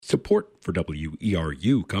Support for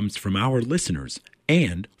WERU comes from our listeners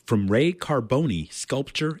and from Ray Carboni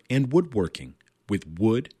Sculpture and Woodworking, with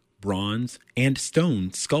wood, bronze, and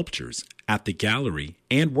stone sculptures at the gallery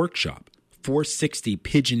and workshop, 460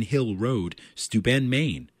 Pigeon Hill Road, Steuben,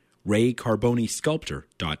 Maine.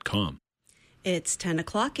 RayCarboniSculptor.com. It's 10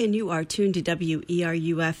 o'clock and you are tuned to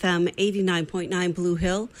WERU-FM 89.9 Blue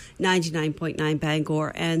Hill, 99.9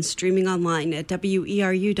 Bangor, and streaming online at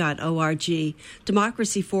WERU.org.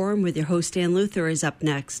 Democracy Forum with your host Ann Luther is up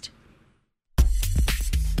next.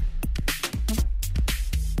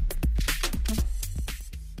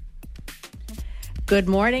 Good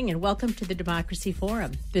morning and welcome to the Democracy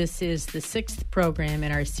Forum. This is the sixth program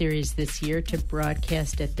in our series this year to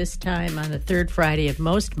broadcast at this time on the third Friday of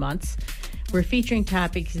most months. We're featuring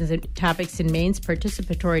topics in Maine's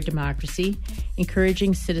participatory democracy,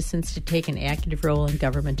 encouraging citizens to take an active role in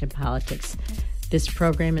government and politics. This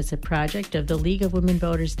program is a project of the League of Women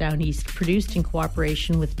Voters Down East, produced in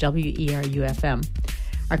cooperation with WERU-FM.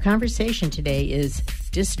 Our conversation today is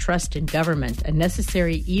Distrust in Government, a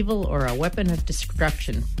necessary evil or a weapon of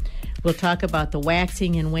destruction. We'll talk about the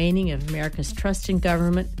waxing and waning of America's trust in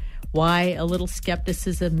government, why a little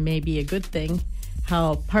skepticism may be a good thing,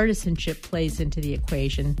 how partisanship plays into the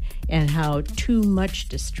equation, and how too much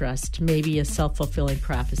distrust may be a self-fulfilling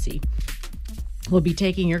prophecy. We'll be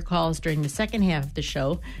taking your calls during the second half of the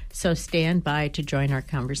show, so stand by to join our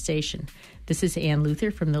conversation. This is Ann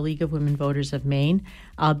Luther from the League of Women Voters of Maine.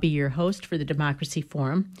 I'll be your host for the Democracy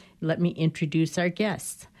Forum. Let me introduce our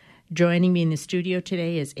guests. Joining me in the studio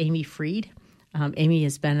today is Amy Freed. Amy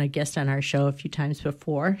has been a guest on our show a few times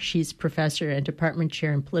before. She's professor and department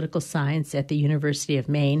chair in political science at the University of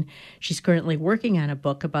Maine. She's currently working on a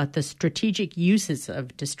book about the strategic uses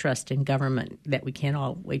of distrust in government that we can't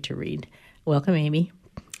all wait to read. Welcome, Amy.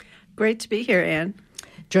 Great to be here, Ann.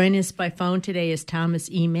 Joining us by phone today is Thomas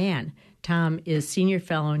E. Mann. Tom is Senior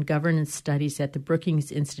Fellow in Governance Studies at the Brookings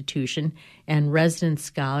Institution and Resident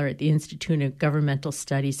Scholar at the Institute of Governmental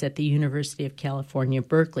Studies at the University of California,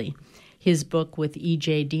 Berkeley. His book with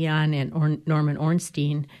E.J. Dionne and Norman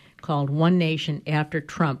Ornstein, called One Nation After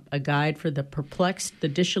Trump, A Guide for the Perplexed, the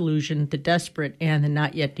Disillusioned, the Desperate, and the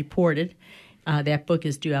Not Yet Deported. That book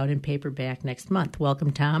is due out in paperback next month.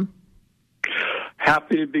 Welcome, Tom.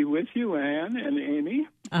 Happy to be with you, Ann and Amy.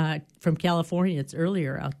 From California, it's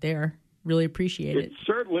earlier out there. Really appreciate it. It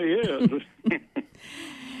certainly is.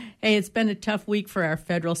 Hey, it's been a tough week for our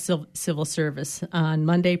federal civil service. On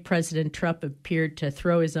Monday, President Trump appeared to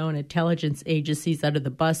throw his own intelligence agencies out of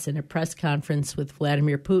the bus in a press conference with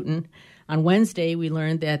Vladimir Putin. On Wednesday, we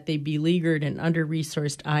learned that the beleaguered and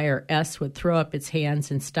under-resourced IRS would throw up its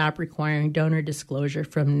hands and stop requiring donor disclosure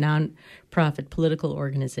from nonprofit political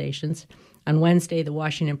organizations. On Wednesday, the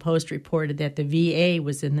Washington Post reported that the VA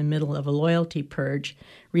was in the middle of a loyalty purge,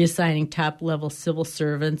 reassigning top-level civil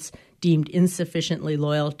servants deemed insufficiently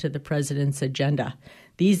loyal to the president's agenda.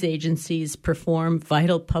 These agencies perform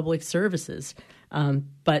vital public services,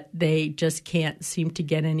 but they just can't seem to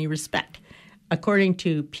get any respect. According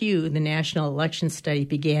to Pew, the National Election Study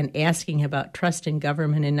began asking about trust in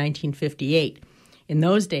government in 1958. In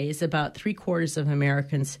those days, about three-quarters of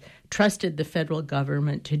Americans trusted the federal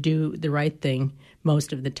government to do the right thing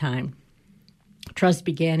most of the time. Trust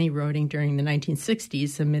began eroding during the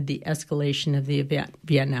 1960s amid the escalation of the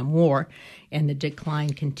Vietnam War, and the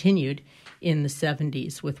decline continued in the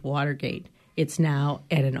 70s with Watergate. It's now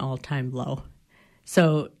at an all-time low.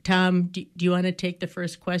 So, Tom, do you want to take the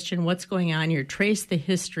first question? What's going on here? Trace the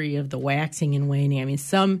history of the waxing and waning. I mean,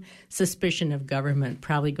 some suspicion of government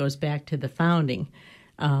probably goes back to the founding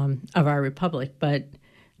of our republic, but,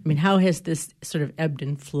 I mean, how has this sort of ebbed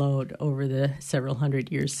and flowed over the several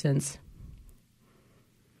hundred years since?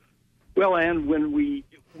 Well, Ann, when we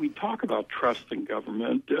talk about trust in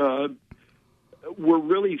government, we're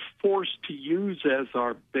really forced to use as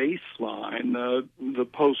our baseline the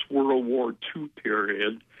post-World War II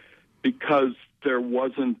period, because there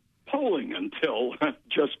wasn't polling until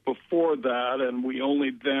just before that, and we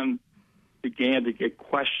only then began to get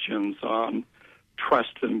questions on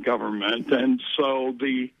trust in government. And so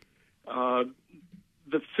the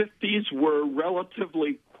 50s were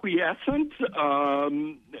relatively quiescent.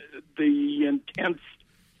 The intense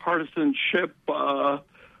partisanship, the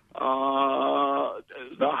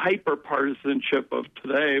hyper-partisanship of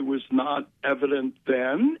today was not evident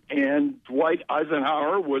then, and Dwight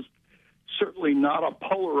Eisenhower was certainly not a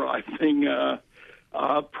polarizing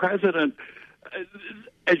president.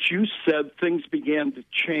 As you said, things began to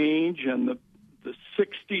change in the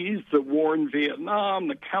 60s, the war in Vietnam,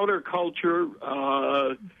 the counterculture,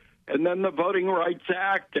 and then the Voting Rights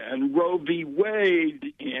Act and Roe v.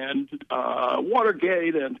 Wade and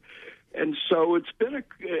Watergate, and so it's been a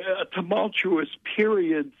tumultuous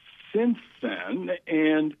period since then.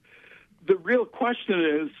 And the real question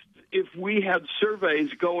is, if we had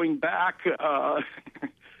surveys going back,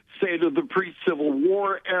 say, to the pre-Civil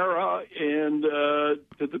War era and to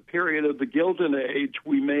the period of the Gilded Age,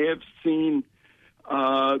 we may have seen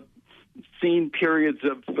periods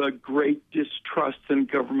of great distrust in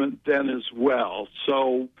government then as well.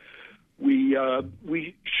 So we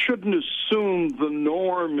shouldn't assume the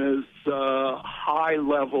norm is high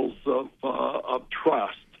levels of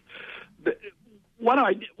trust. What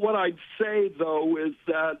I'd say, though, is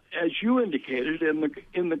that, as you indicated,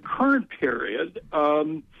 in the current period,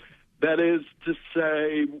 that is to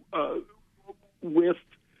say, with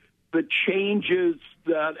the changes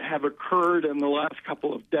that have occurred in the last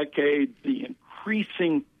couple of decades, the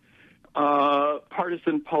increasing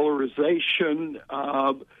partisan polarization,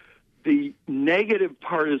 the negative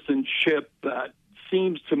partisanship that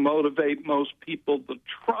seems to motivate most people, the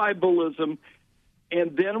tribalism,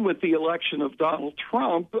 and then with the election of Donald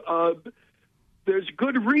Trump, there's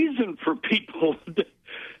good reason for people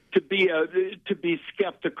to be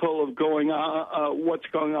skeptical of what's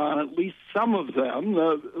going on. At least some of them.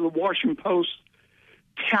 The Washington Post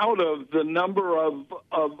count of the number of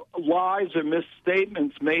lies or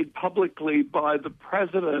misstatements made publicly by the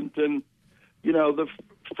president and the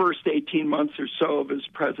first 18 months or so of his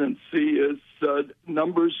presidency is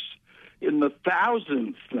numbers in the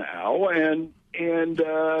thousands now, and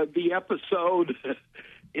the episode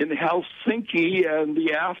in Helsinki and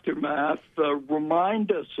the aftermath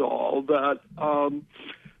remind us all that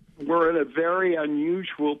we're in a very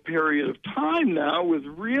unusual period of time now with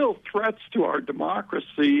real threats to our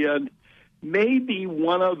democracy, and maybe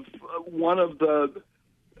one of the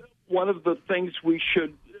things we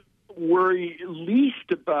should worry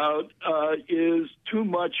least about is too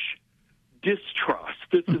much distrust.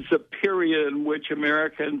 This is a period in which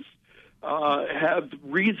Americans have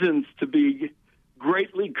reasons to be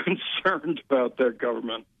greatly concerned about their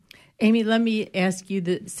government. Amy, let me ask you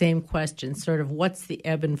the same question, sort of what's the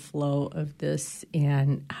ebb and flow of this,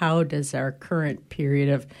 and how does our current period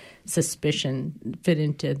of suspicion fit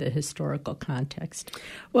into the historical context?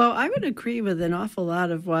 Well, I would agree with an awful lot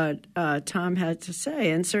of what Tom had to say,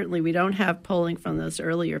 and certainly we don't have polling from those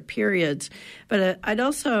earlier periods. But I'd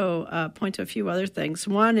also point to a few other things.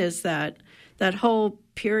 One is that whole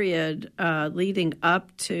period leading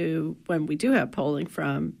up to when we do have polling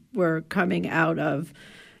from, we're coming out of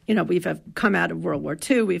we've come out of World War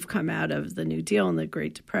II, we've come out of the New Deal and the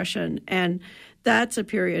Great Depression, and that's a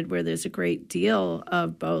period where there's a great deal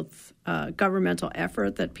of both governmental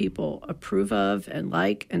effort that people approve of and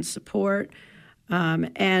like and support,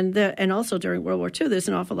 and also during World War II, there's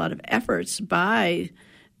an awful lot of efforts by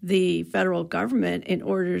the federal government in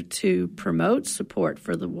order to promote support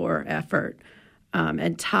for the war effort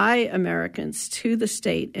and tie Americans to the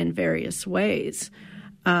state in various ways.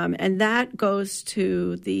 And that goes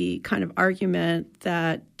to the kind of argument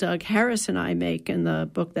that Doug Harris and I make in the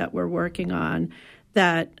book that we're working on,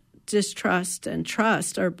 that distrust and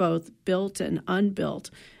trust are both built and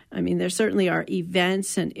unbuilt. I mean, there certainly are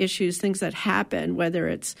events and issues, things that happen, whether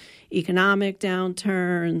it's economic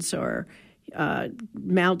downturns or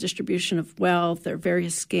maldistribution of wealth or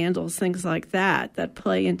various scandals, things like that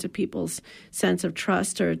play into people's sense of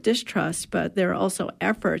trust or distrust. But there are also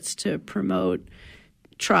efforts to promote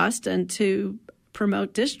trust and to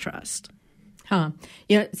promote distrust.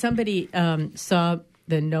 Somebody saw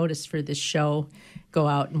the notice for this show go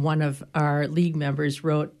out, and one of our league members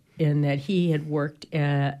wrote in that he had worked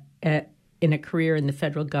in a career in the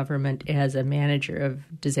federal government as a manager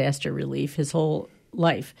of disaster relief his whole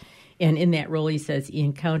life. And in that role, he says he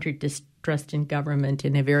encountered distrust in government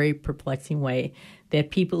in a very perplexing way,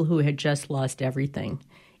 that people who had just lost everything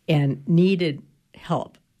and needed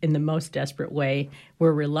help in the most desperate way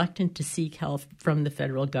were reluctant to seek help from the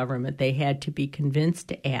federal government. They had to be convinced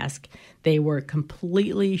to ask. They were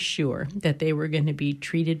completely sure that they were going to be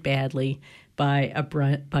treated badly by a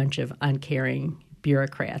bunch of uncaring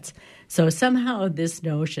bureaucrats. So somehow this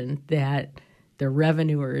notion that the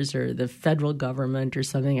revenuers or the federal government or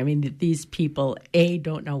something, I mean, these people, A,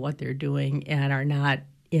 don't know what they're doing and are not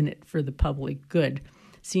in it for the public good,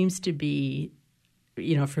 seems to be,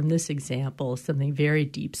 from this example, something very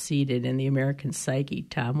deep-seated in the American psyche.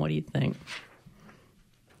 Tom, what do you think?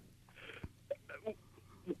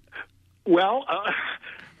 Well,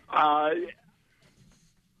 I'd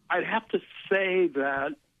have to say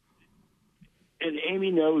that, and Amy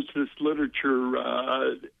knows this literature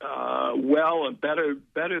well and better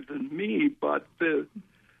than me, but the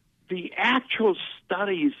the actual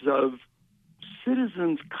studies of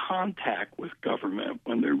citizens' contact with government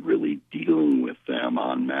when they're really dealing with them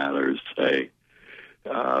on matters, say,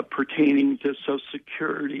 pertaining to Social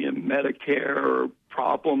Security and Medicare or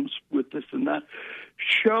problems with this and that,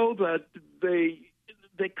 show that they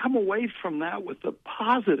come away from that with a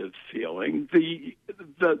positive feeling. The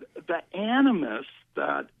animus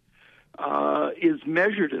that is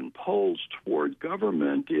measured in polls toward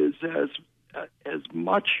government is as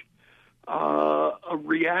much a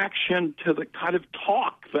reaction to the kind of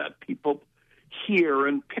talk that people hear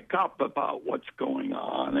and pick up about what's going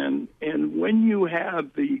on, and when you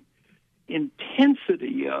have the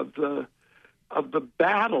intensity of the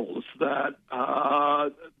battles that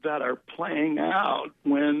are playing out,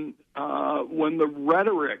 when the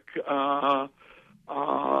rhetoric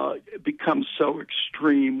becomes so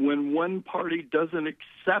extreme, when one party doesn't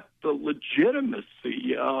accept the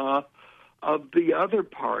legitimacy of the other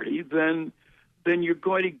party, then you're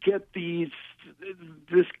going to get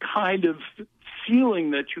this kind of feeling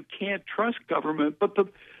that you can't trust government. But the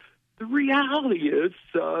reality is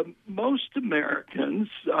most Americans,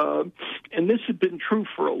 and this has been true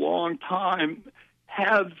for a long time,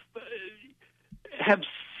 have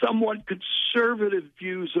somewhat conservative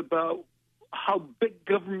views about how big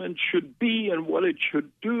government should be and what it should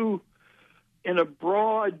do in a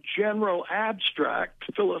broad, general, abstract,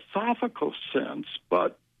 philosophical sense.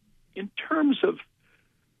 But in terms of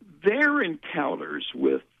their encounters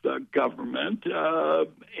with government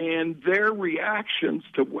and their reactions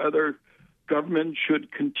to whether government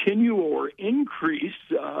should continue or increase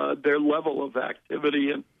their level of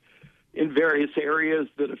activity in various areas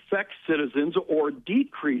that affect citizens or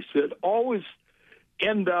decrease it, always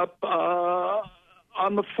end up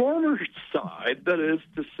on the former side. That is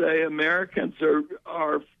to say, Americans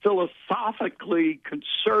are philosophically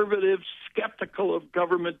conservative, skeptical of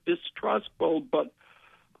government, distrustful, but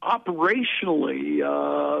operationally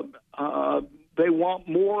they want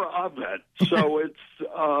more of it. So it's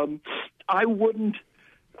I wouldn't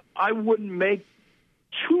make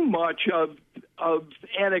too much of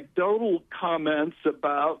anecdotal comments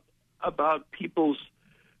about people's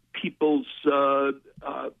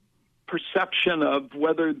perception of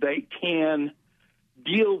whether they can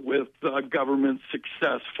deal with government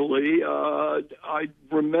successfully. I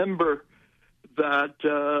remember that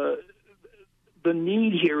the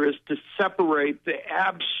need here is to separate the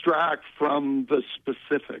abstract from the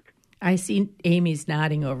specific. I see Amy's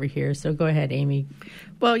nodding over here, so go ahead, Amy.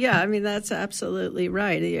 Well, yeah, I mean, that's absolutely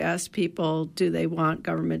right. You ask people, do they want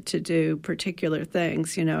government to do particular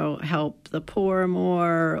things, help the poor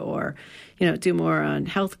more, or, do more on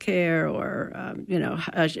health care, or,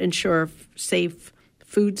 ensure safe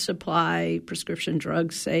food supply, prescription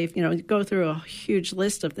drugs safe, go through a huge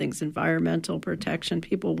list of things, environmental protection.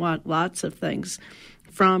 People want lots of things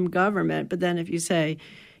from government. But then if you say,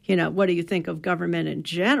 what do you think of government in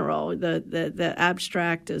general? The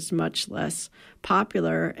abstract is much less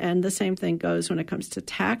popular. And the same thing goes when it comes to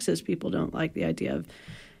taxes. People don't like the idea of,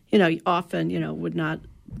 often, would not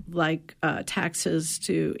like taxes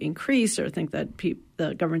to increase or think that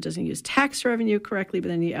the government doesn't use tax revenue correctly. But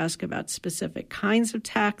then you ask about specific kinds of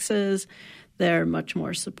taxes, they're much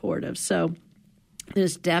more supportive. So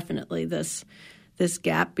there's definitely this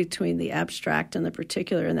gap between the abstract and the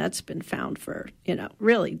particular, and that's been found for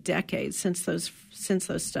really decades since those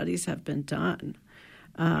studies have been done.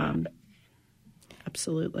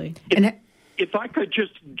 Absolutely. And if I could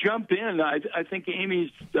just jump in, I think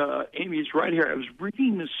Amy's right here. I was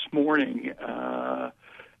reading this morning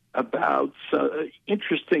about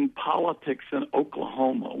interesting politics in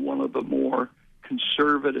Oklahoma, one of the more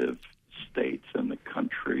conservative states in the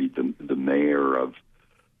country. The mayor of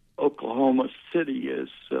Oklahoma City is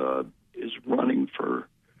running for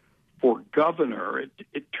governor.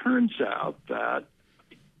 It turns out that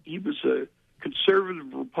he was a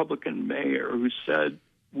conservative Republican mayor who said,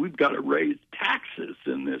 we've got to raise taxes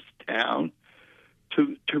in this town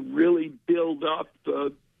to really build up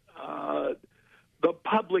the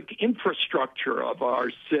public infrastructure of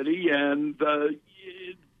our city and the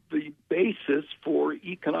basis for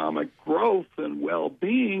economic growth and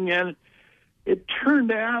well-being. And it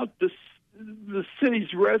turned out the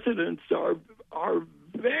city's residents are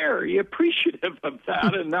very appreciative of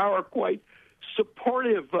that and now are quite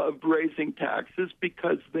supportive of raising taxes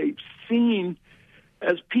because they've seen,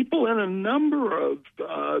 as people in a number of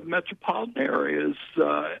metropolitan areas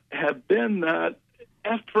have been, that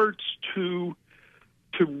efforts to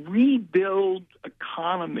rebuild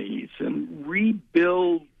economies and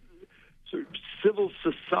rebuild sort of civil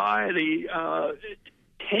society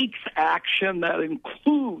takes action that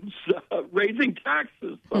includes raising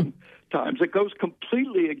taxes sometimes. It goes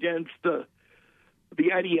completely against the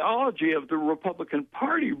ideology of the Republican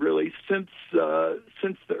Party, really, since the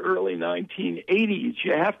early 1980s.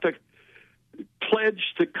 You have to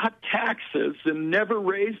pledge to cut taxes and never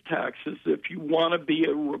raise taxes if you want to be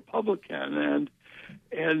a Republican,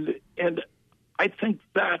 and I think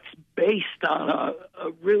that's based on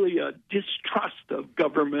really a distrust of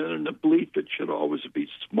government and a belief it should always be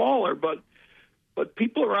smaller. But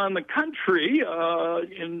people around the country,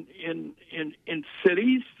 in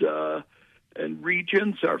cities and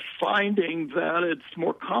regions, are finding that it's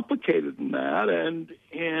more complicated than that, and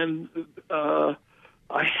a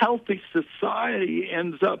healthy society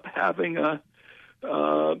ends up having a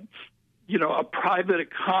private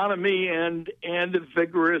economy and a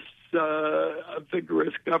vigorous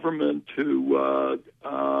government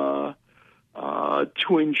to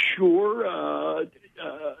ensure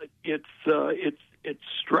its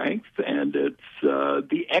strength and its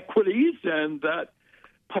the equities, and that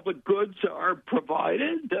public goods are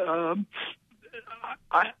provided.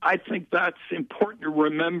 I think that's important to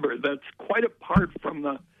remember. That's quite apart from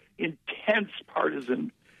the intense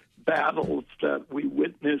partisan battles that we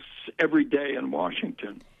witness every day in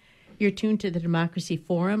Washington. You're tuned to the Democracy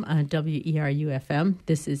Forum on WERU-FM.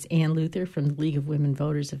 This is Ann Luther from the League of Women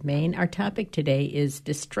Voters of Maine. Our topic today is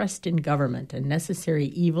distrust in government, a necessary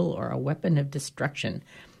evil or a weapon of destruction.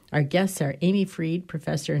 Our guests are Amy Freed,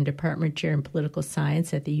 professor and department chair in political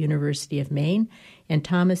science at the University of Maine, and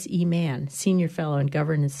Thomas E. Mann, senior fellow in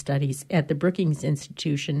governance studies at the Brookings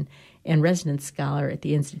Institution and resident scholar at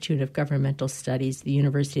the Institute of Governmental Studies, the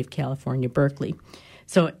University of California, Berkeley.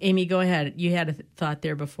 So, Amy, go ahead. You had a thought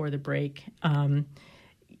there before the break. In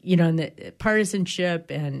the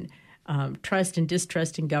partisanship and trust and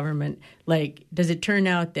distrust in government, does it turn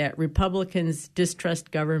out that Republicans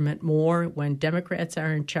distrust government more when Democrats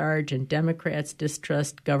are in charge and Democrats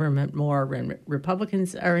distrust government more when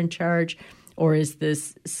Republicans are in charge? Or is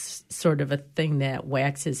this sort of a thing that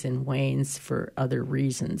waxes and wanes for other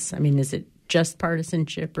reasons? I mean, is it just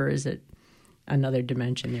partisanship or is it another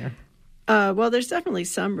dimension there? Well, there's definitely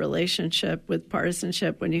some relationship with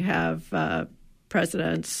partisanship when you have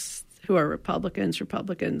presidents who are Republicans.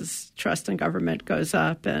 Republicans' trust in government goes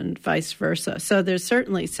up and vice versa. So there's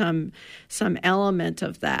certainly some element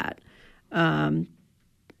of that, as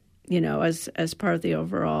part of the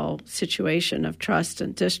overall situation of trust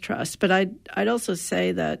and distrust. But I'd also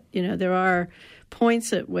say that, there are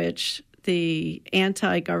points at which the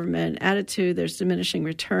anti-government attitude, there's diminishing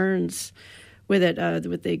returns with it,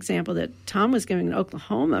 with the example that Tom was giving in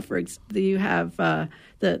Oklahoma. You have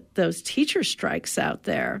those teacher strikes out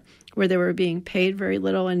there where they were being paid very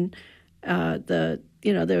little, and the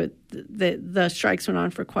strikes went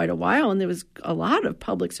on for quite a while, and there was a lot of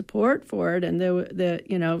public support for it, and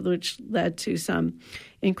which led to some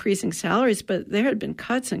increasing salaries. But there had been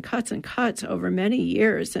cuts and cuts and cuts over many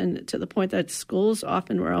years, and to the point that schools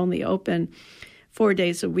often were only open 4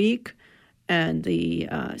 days a week. And the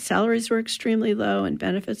salaries were extremely low and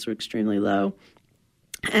benefits were extremely low.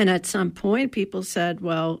 And at some point, people said,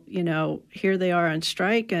 well, here they are on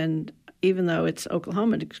strike. And even though it's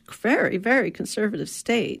Oklahoma, a very, very conservative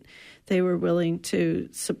state, they were willing to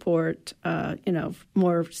support,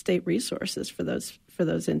 more state resources for those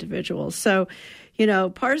individuals. So,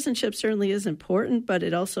 partisanship certainly is important, but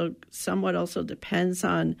it also somewhat also depends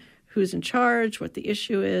on who's in charge, what the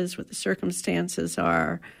issue is, what the circumstances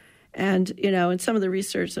are. And, in some of the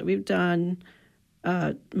research that we've done,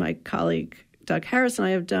 my colleague Doug Harris and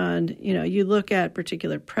I have done, you look at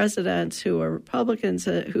particular presidents who are Republicans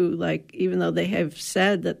who, even though they have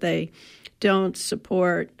said that they don't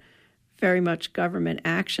support very much government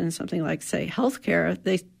action, something like, say, healthcare,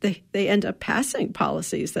 they end up passing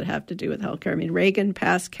policies that have to do with healthcare. I mean, Reagan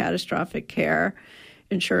passed catastrophic care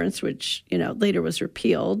insurance, which, later was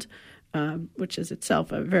repealed. Which is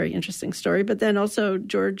itself a very interesting story. But then also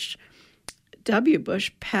George W.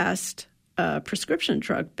 Bush passed prescription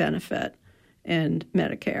drug benefit and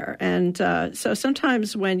Medicare. And so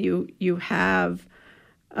sometimes when you have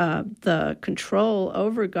the control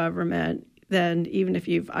over government, then even if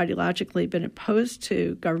you've ideologically been opposed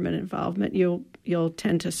to government involvement, you'll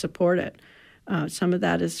tend to support it. Some of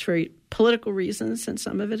that is for political reasons, and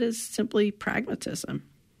some of it is simply pragmatism.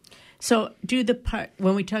 So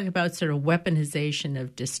when we talk about sort of weaponization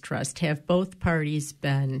of distrust, have both parties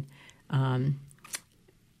been, I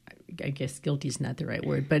guess guilty is not the right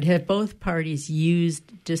word, but have both parties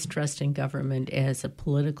used distrust in government as a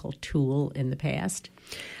political tool in the past?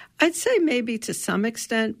 I'd say maybe to some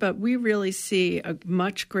extent, but we really see a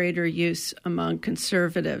much greater use among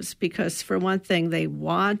conservatives because, for one thing, they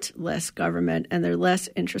want less government and they're less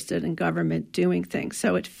interested in government doing things.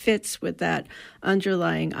 So it fits with that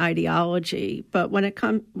underlying ideology. But when it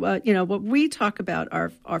comes, what we talk about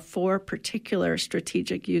are four particular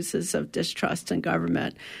strategic uses of distrust in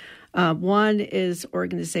government. One is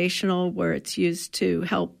organizational, where it's used to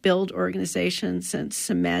help build organizations and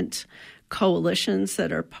cement coalitions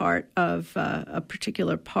that are part of a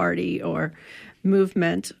particular party or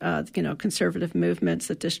movement, conservative movements.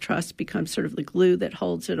 That distrust becomes sort of the glue that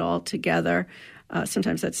holds it all together.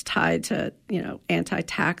 Sometimes that's tied to,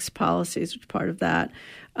 anti-tax policies, which is part of that.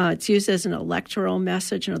 It's used as an electoral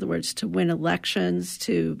message, in other words, to win elections,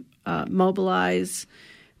 to mobilize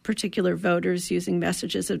particular voters using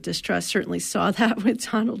messages of distrust. Certainly saw that with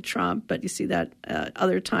Donald Trump, but you see that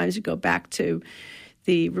other times. You go back to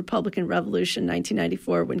the Republican Revolution,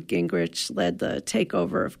 1994, when Gingrich led the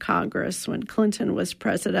takeover of Congress, when Clinton was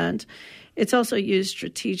president. It's also used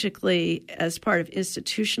strategically as part of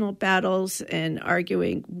institutional battles and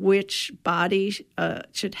arguing which body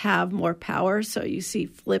should have more power. So you see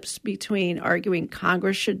flips between arguing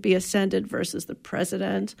Congress should be ascended versus the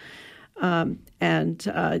president. And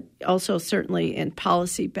also certainly in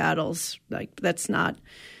policy battles, like let's not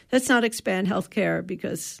expand healthcare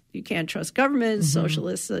because you can't trust government,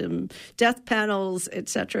 socialism, death panels, et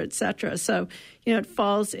cetera, et cetera. So, it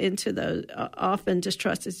falls into the often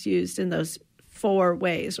distrust is used in those four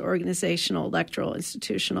ways: organizational, electoral,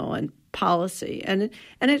 institutional, and policy. And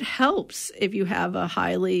it helps if you have a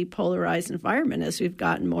highly polarized environment, as we've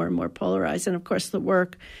gotten more and more polarized. And of course, the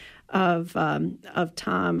work of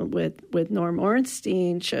Tom with Norm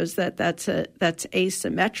Ornstein shows that that's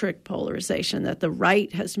asymmetric polarization, that the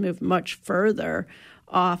right has moved much further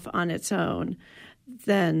off on its own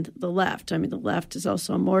than the left. I mean, the left is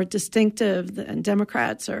also more distinctive, and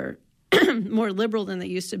Democrats are more liberal than they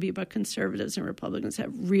used to be, but conservatives and Republicans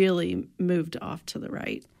have really moved off to the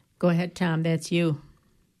right. Go ahead, Tom. That's you.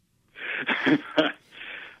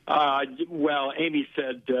 Well, Amy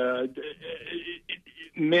said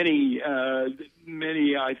many,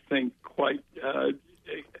 I think, quite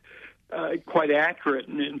accurate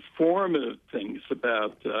and informative things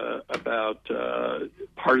about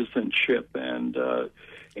partisanship and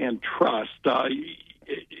trust.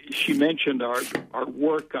 She mentioned our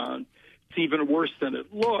work on It's Even Worse Than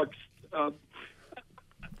It Looks,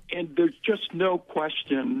 and there's just no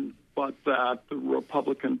question but that the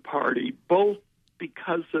Republican Party, both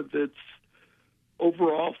because of its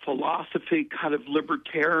overall philosophy, kind of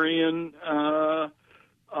libertarian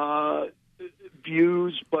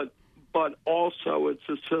views, but also its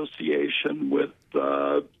association with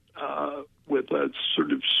a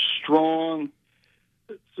sort of strong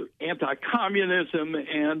anti-communism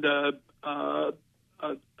and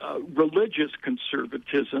religious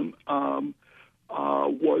conservatism,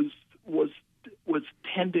 was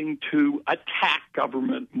tending to attack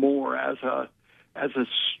government more as a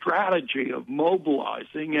strategy of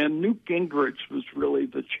mobilizing, and Newt Gingrich was really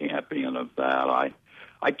the champion of that.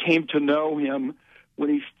 I came to know him when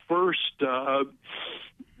he first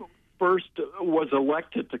was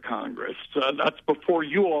elected to Congress. That's before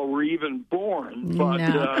you all were even born. But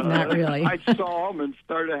no, not really. I saw him and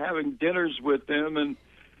started having dinners with him, and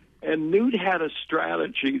Newt had a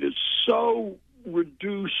strategy to so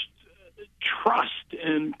reduce trust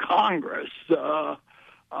in Congress,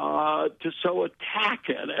 to so attack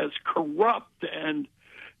it as corrupt and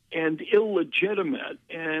illegitimate,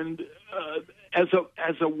 and as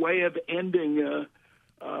a way of ending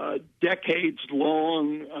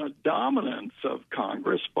decades-long dominance of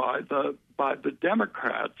Congress by the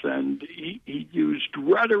Democrats. And he used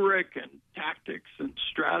rhetoric and tactics and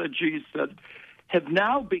strategies that have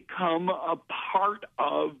now become a part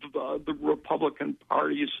of the Republican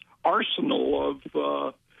Party's arsenal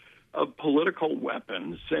of political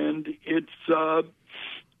weapons, and it's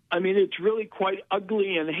really quite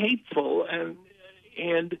ugly and hateful.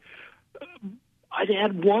 And I'd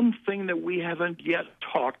add one thing that we haven't yet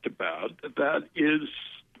talked about that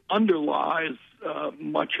underlies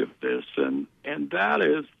much of this, and that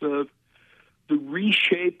is the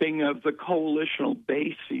reshaping of the coalitional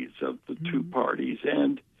bases of the two parties,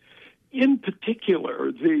 and in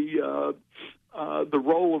particular the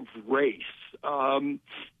role of race.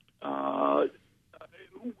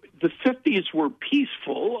 The 50s were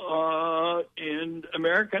peaceful, and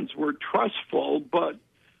Americans were trustful, but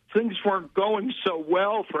things weren't going so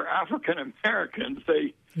well for African Americans.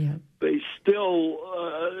 They still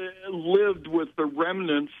lived with the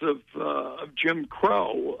remnants of Jim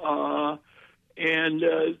Crow, And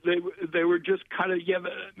they were just kind of,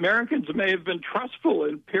 Americans may have been trustful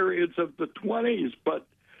in periods of the 1920s, but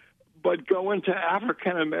go into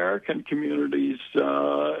African American communities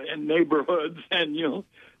and neighborhoods, and you'll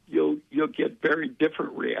get very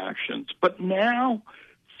different reactions. But now,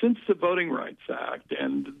 since the Voting Rights Act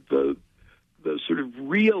and the sort of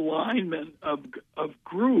realignment of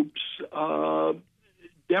groups,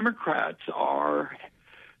 Democrats are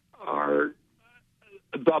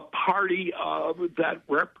the party that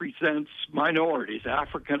represents minorities,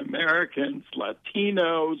 African Americans,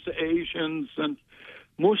 Latinos, Asians, and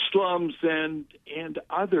Muslims, and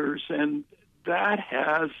others, and that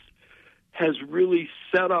has really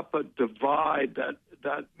set up a divide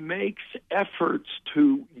that makes efforts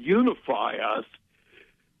to unify us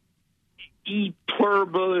e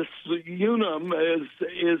pluribus unum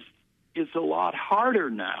is a lot harder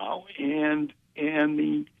now, and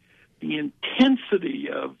the intensity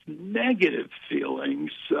of negative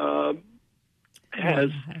feelings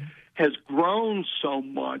has grown so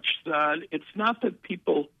much that it's not that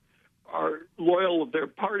people are loyal to their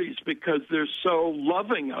parties because they're so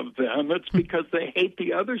loving of them. It's because they hate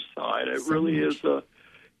the other side. It really is a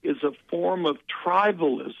form of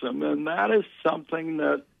tribalism, and that is something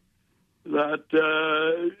that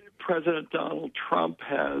President Donald Trump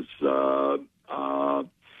has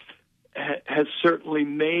certainly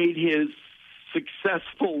made his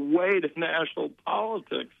successful way to national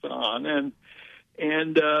politics on, and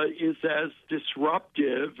is as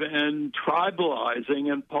disruptive and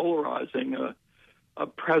tribalizing and polarizing a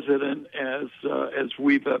president as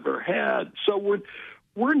we've ever had. So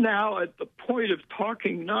we're now at the point of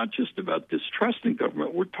talking not just about distrusting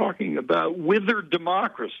government. We're talking about withered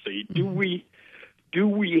democracy. Do we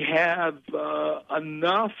have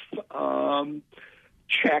enough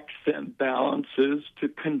checks and balances to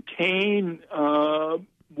contain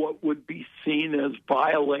what would be seen as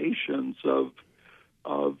violations of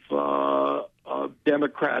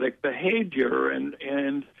democratic behavior,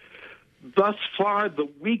 and thus far the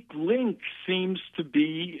weak link seems to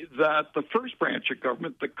be that the first branch of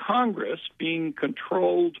government, the Congress, being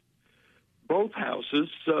controlled, both houses,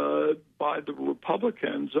 by the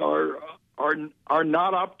Republicans, are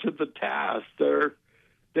not up to the task.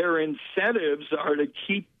 Their incentives are to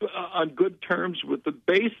keep on good terms with the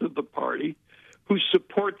base of the party, who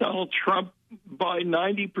support Donald Trump by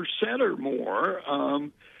 90% or more,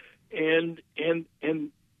 and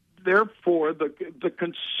therefore the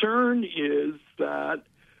concern is that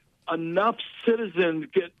enough citizens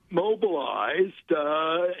get mobilized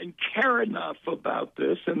and care enough about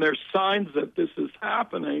this, and there's signs that this is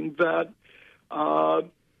happening, that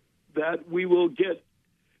we will get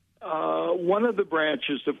one of the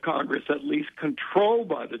branches of Congress at least controlled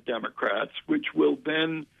by the Democrats, which will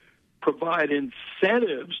then provide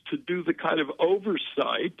incentives to do the kind of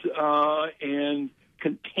oversight and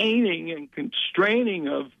containing and constraining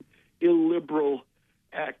of illiberal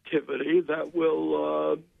activity that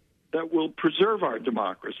will preserve our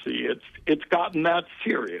democracy. It's gotten that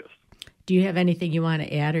serious. Do you have anything you want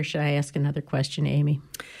to add, or should I ask another question, Amy?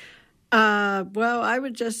 Well, I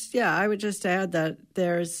would just add that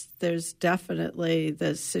there's definitely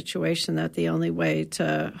the situation that the only way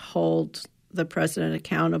to hold the president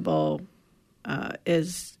accountable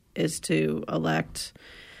is to elect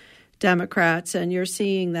Democrats, and you're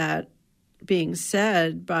seeing that being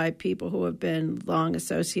said by people who have been long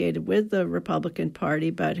associated with the Republican Party,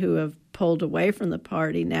 but who have pulled away from the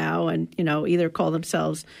party now, and either call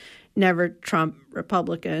themselves never Trump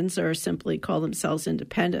Republicans or simply call themselves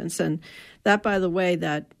independents. And that, by the way,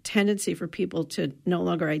 that tendency for people to no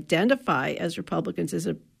longer identify as Republicans is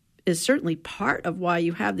certainly part of why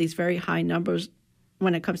you have these very high numbers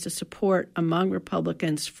when it comes to support among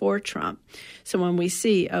Republicans for Trump. So when we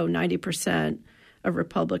see, 90% of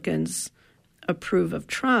Republicans approve of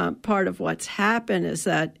Trump, part of what's happened is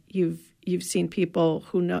that you've seen people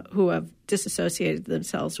who have disassociated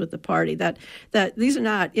themselves with the party. That these are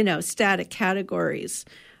not static categories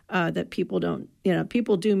that people don't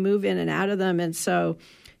people do move in and out of them, and so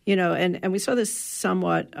and we saw this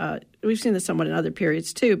somewhat. We've seen this somewhat in other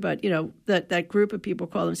periods too. But that group of people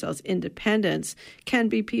call themselves independents can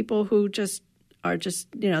be people who are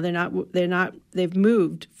they've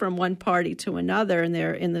moved from one party to another, and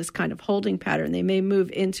they're in this kind of holding pattern. They may move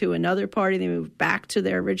into another party, they move back to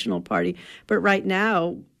their original party, but right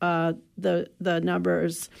now the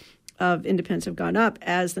numbers of independents have gone up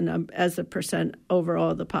as the percent overall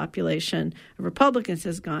of the population of Republicans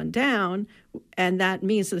has gone down, and that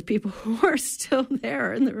means that the people who are still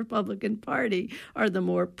there in the Republican Party are the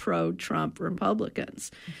more pro-Trump Republicans.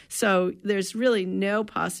 So there's really no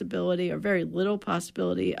possibility or very little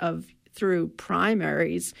possibility of through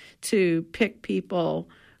primaries to pick people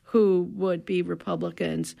who would be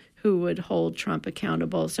Republicans, who would hold Trump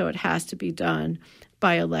accountable. So it has to be done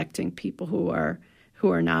by electing people who are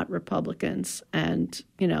not Republicans. And,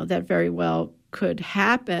 that very well could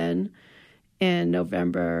happen in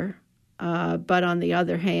November. But on the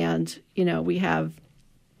other hand, we have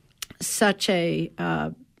such a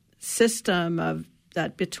system of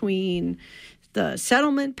that between the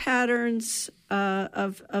settlement patterns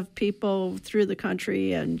of people through the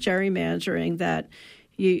country and gerrymandering that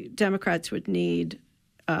Democrats would need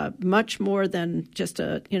much more than just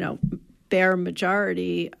a bare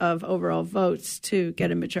majority of overall votes to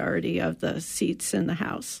get a majority of the seats in the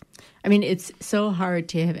House. I mean, it's so hard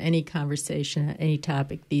to have any conversation on any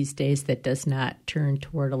topic these days that does not turn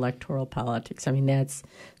toward electoral politics. I mean, that's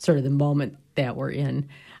sort of the moment that we're in.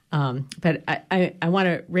 But I want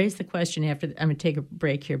to raise the question after I'm going to take a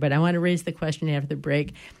break here, but I want to raise the question after the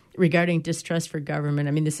break regarding distrust for government.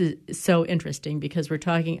 I mean, this is so interesting because we're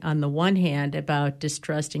talking on the one hand about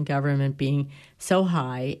distrust in government being so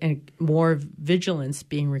high and more vigilance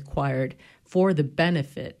being required for the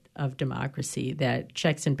benefit of democracy, that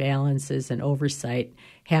checks and balances and oversight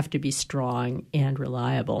have to be strong and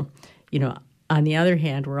reliable. On the other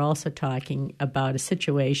hand, we're also talking about a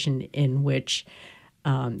situation in which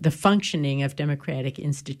the functioning of democratic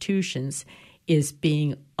institutions is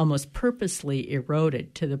being almost purposely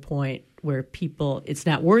eroded to the point where it's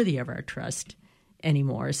not worthy of our trust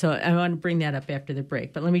anymore. So I want to bring that up after the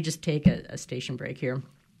break. But let me just take a station break here.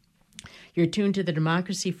 You're tuned to the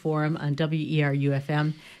Democracy Forum on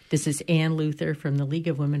WERU-FM. This is Ann Luther from the League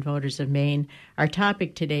of Women Voters of Maine. Our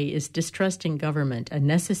topic today is distrust in government, a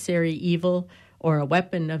necessary evil or a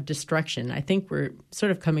weapon of destruction. I think we're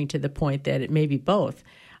sort of coming to the point that it may be both.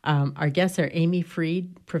 Our guests are Amy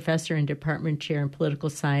Freed, professor and department chair in political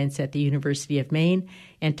science at the University of Maine,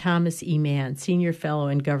 and Thomas E. Mann, senior fellow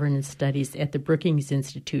in governance studies at the Brookings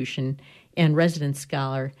Institution and resident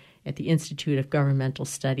scholar at the Institute of Governmental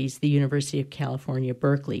Studies, the University of California,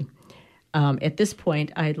 Berkeley. At this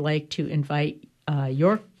point, I'd like to invite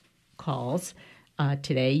your calls.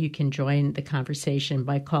 Today, you can join the conversation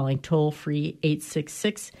by calling toll-free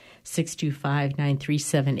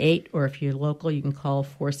 866-625-9378, or if you're local, you can call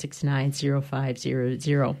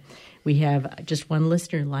 469-0500. We have just one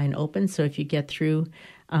listener line open, so if you get through,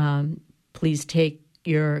 please take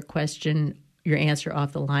your answer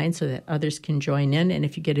off the line so that others can join in. And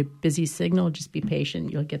if you get a busy signal, just be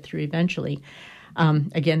patient. You'll get through eventually.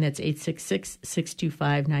 Again, that's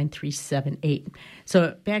 866-625-9378.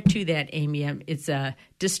 So back to that, Amy. It's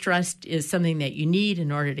distrust is something that you need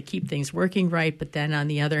in order to keep things working right. But then on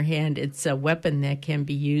the other hand, it's a weapon that can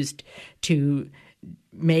be used to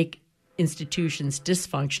make institutions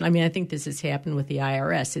dysfunctional. I mean, I think this has happened with the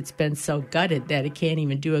IRS. It's been so gutted that it can't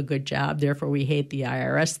even do a good job. Therefore, we hate the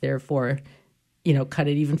IRS. Therefore, cut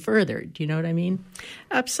it even further. Do you know what I mean?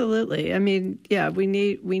 Absolutely. I mean, yeah, we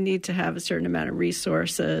need to have a certain amount of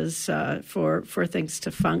resources for things to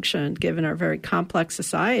function, given our very complex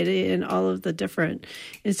society and all of the different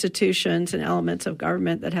institutions and elements of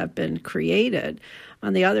government that have been created.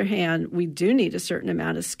 On the other hand, we do need a certain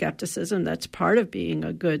amount of skepticism. That's part of being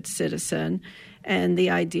a good citizen. And the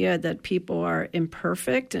idea that people are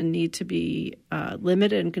imperfect and need to be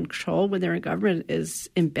limited and controlled when they're in government is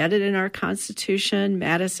embedded in our Constitution.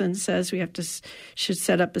 Madison says we should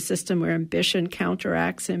set up a system where ambition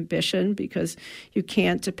counteracts ambition, because you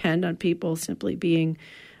can't depend on people simply being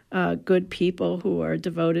good people who are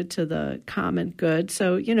devoted to the common good.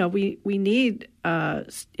 So, we need,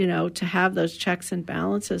 to have those checks and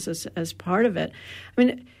balances as part of it. I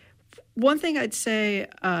mean, one thing I'd say,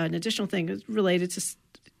 an additional thing is related to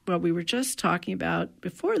what we were just talking about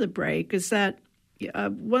before the break, is that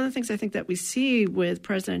one of the things I think that we see with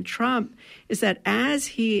President Trump is that as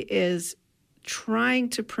he is trying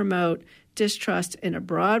to promote distrust in a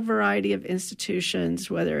broad variety of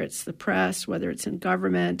institutions, whether it's the press, whether it's in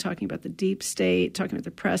government, talking about the deep state, talking about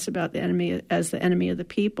the press about the enemy as the enemy of the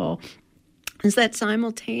people, is that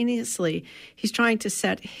simultaneously he's trying to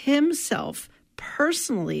set himself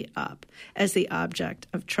personally up as the object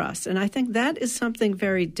of trust. And I think that is something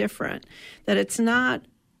very different, that it's not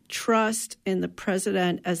trust in the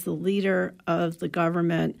president as the leader of the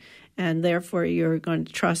government, and therefore you're going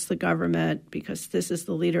to trust the government because this is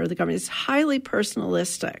the leader of the government. It's highly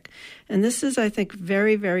personalistic. And this is, I think,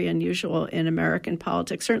 very, very unusual in American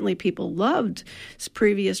politics. Certainly people loved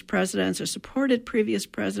previous presidents or supported previous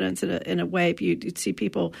presidents in a way. You'd see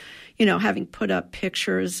people, having put up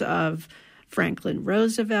pictures of Franklin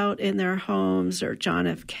Roosevelt in their homes or John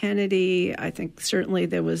F. Kennedy. I think certainly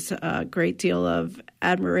there was a great deal of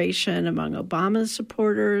admiration among Obama's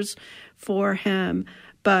supporters for him.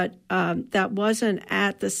 But that wasn't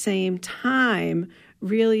at the same time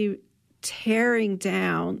really tearing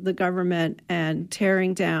down the government and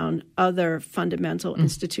tearing down other fundamental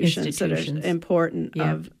institutions that are important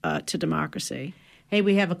to democracy. Hey,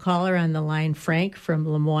 we have a caller on the line, Frank from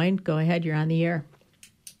Lemoyne. Go ahead, you're on the air.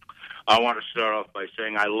 I want to start off by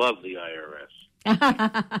saying I love the IRS.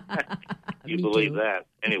 You believe that?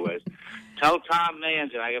 Anyways, tell Tom Mann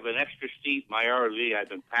that I have an extra seat in my RV. I've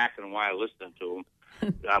been packing while listening to him.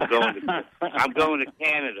 I'm going to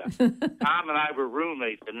Canada. Tom and I were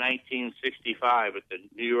roommates in 1965 at the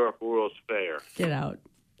New York World's Fair. Get out.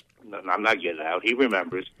 No, I'm not getting out. He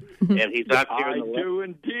remembers. And he's out here. I do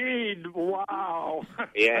indeed. Wow.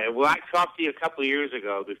 Yeah, well, I talked to you a couple of years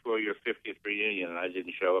ago before your 50th reunion, and I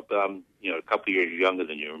didn't show up. A couple of years younger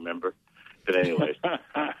than you, remember? But anyways.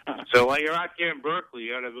 So while you're out there in Berkeley,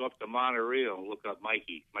 you ought to go up to Monterey and look up Mike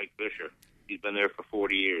Fisher. He's been there for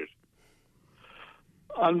 40 years.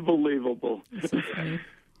 Unbelievable. So funny.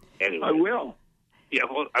 Anyway. I will. Yeah,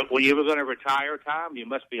 well, were you ever going to retire, Tom? You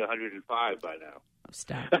must be 105 by now.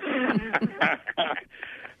 Stop.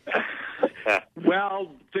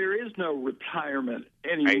 Well, there is no retirement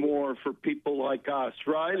anymore for people like us,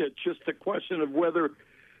 right? It's just a question of whether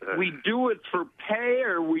we do it for pay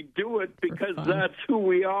or we do it because that's who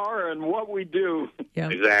we are and what we do.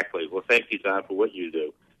 Yep. Exactly. Well, thank you, Tom, for what you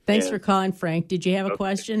do. Thanks for calling, Frank. Did you have a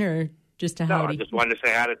question or just a howdy? No, I just wanted to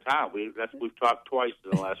say hi to Tom. We've talked twice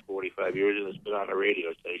in the last 45 years, and it's been on a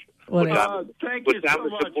radio station. Thank you so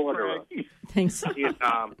much, Frank. Thanks. See you,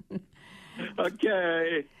 Tom.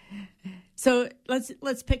 Okay. So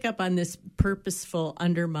let's pick up on this purposeful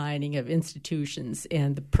undermining of institutions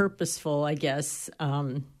and the purposeful, I guess,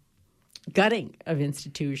 gutting of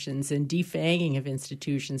institutions and defanging of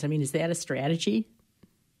institutions. I mean, is that a strategy?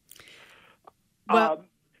 Well,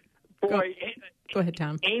 Go ahead,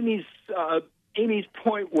 Tom. Amy's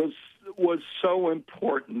point was so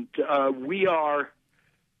important. We are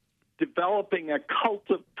developing a cult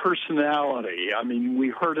of personality. I mean, we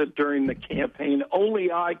heard it during the campaign.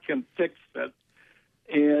 Only I can fix it.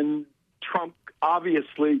 And Trump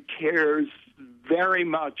obviously cares very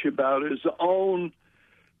much about his own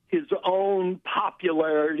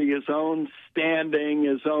popularity, his own standing,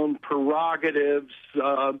 his own prerogatives,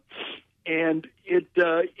 and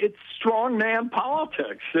it's strongman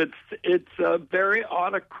politics. It's a very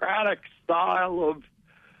autocratic style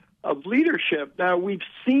of leadership. Now we've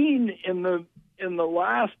seen in the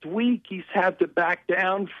last week he's had to back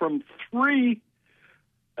down from three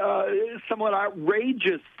somewhat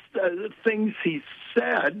outrageous things he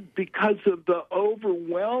said because of the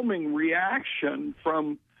overwhelming reaction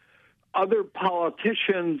from other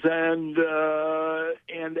politicians and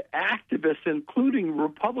activists, including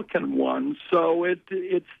Republican ones. So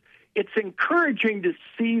it's encouraging to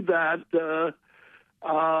see that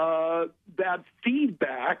that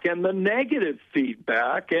feedback and the negative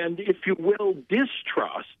feedback, and if you will,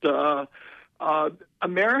 distrust.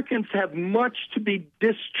 Americans have much to be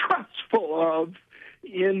distrustful of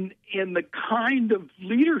in the kind of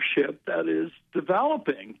leadership that is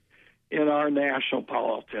developing in our national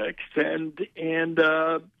politics, and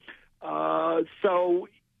so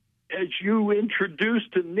as you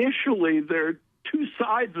introduced initially, there are two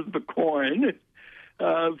sides of the coin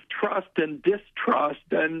of trust and distrust,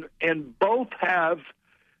 and both have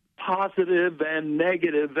positive and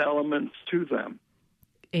negative elements to them.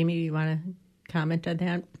 Amy, you want to comment on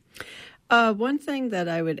that? One thing that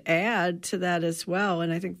I would add to that as well,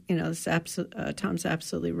 and I think Tom's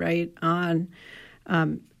absolutely right on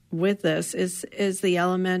with this, is the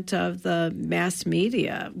element of the mass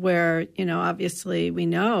media, where obviously we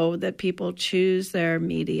know that people choose their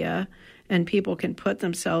media, and people can put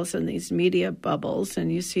themselves in these media bubbles,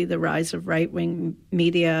 and you see the rise of right-wing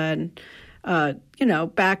media. And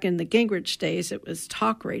back in the Gingrich days, it was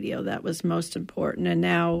talk radio that was most important, and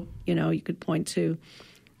now you could point to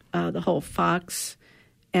the whole Fox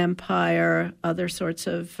empire, other sorts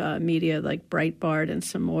of media like Breitbart, and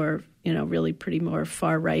some more, really pretty more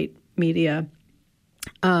far-right media,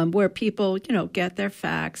 where people, get their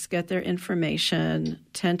facts, get their information,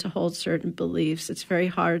 tend to hold certain beliefs. It's very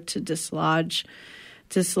hard to dislodge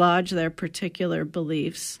their particular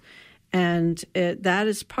beliefs. And that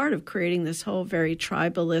is part of creating this whole very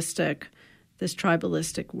tribalistic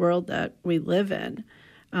world that we live in.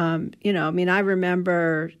 I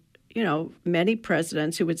remember many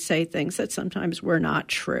presidents who would say things that sometimes were not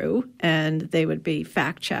true, and they would be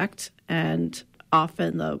fact-checked. And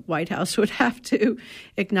often the White House would have to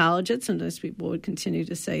acknowledge it. Sometimes people would continue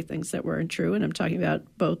to say things that weren't true, and I'm talking about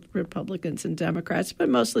both Republicans and Democrats. But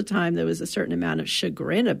most of the time, there was a certain amount of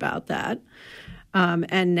chagrin about that.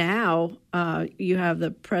 And now you have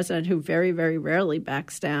the president who very, very rarely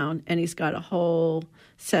backs down, and he's got a whole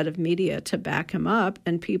set of media to back him up,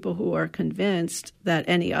 and people who are convinced that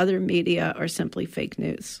any other media are simply fake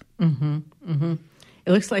news. Mm-hmm. Mm-hmm.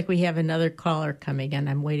 It looks like we have another caller coming in.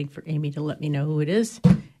 I'm waiting for Amy to let me know who it is,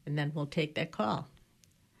 and then we'll take that call.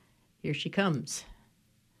 Here she comes.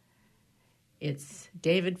 It's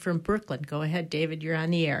David from Brooklyn. Go ahead, David. You're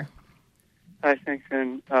on the air. Hi, thanks.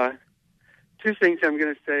 And two things I'm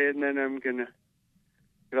going to say, and then I'm going to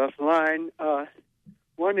get off the line.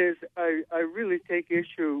 One is I really take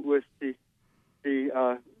issue with the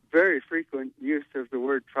very frequent use of the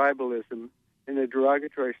word tribalism in a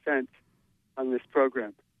derogatory sense on this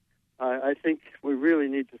program. I think we really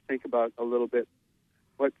need to think about a little bit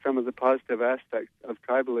what some of the positive aspects of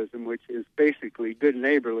tribalism, which is basically good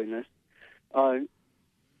neighborliness,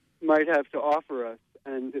 might have to offer us,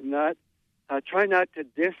 and not try not to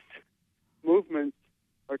diss movements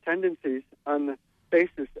or tendencies on the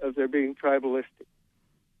basis of their being tribalistic.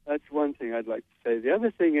 That's one thing I'd like to say. The other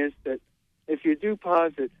thing is that if you do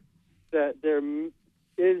posit that there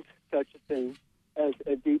is such a thing as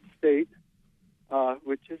a deep state,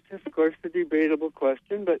 which is, of course, a debatable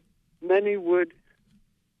question, but many would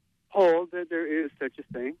hold that there is such a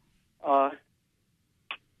thing.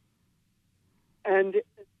 And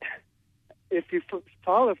if you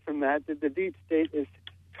follow from that the deep state is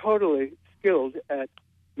totally skilled at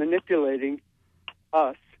manipulating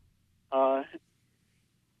us,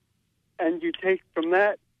 and you take from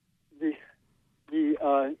that the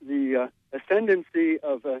ascendancy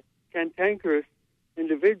of a cantankerous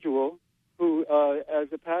individual who, as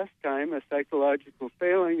a pastime, a psychological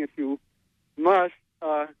failing, if you must,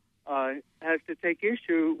 has to take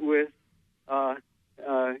issue with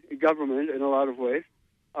government in a lot of ways.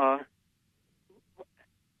 I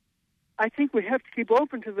think we have to keep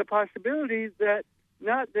open to the possibility that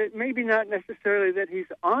maybe not necessarily that he's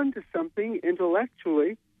on to something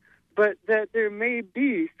intellectually, but that there may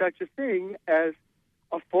be such a thing as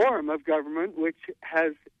a form of government which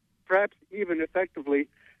has perhaps even effectively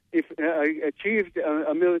achieved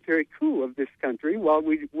a military coup of this country while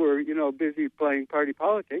we were, busy playing party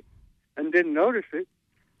politics and didn't notice it.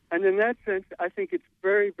 And in that sense, I think it's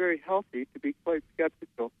very, very healthy to be quite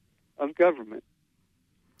skeptical of government.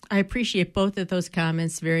 I appreciate both of those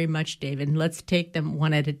comments very much, David. Let's take them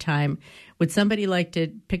one at a time. Would somebody like to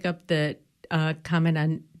pick up the comment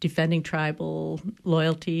on defending tribal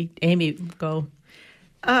loyalty? Amy, go.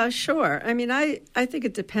 Sure. I mean, I think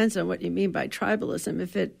it depends on what you mean by tribalism.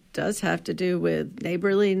 If it does have to do with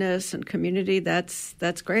neighborliness and community, that's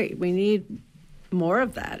great. We need more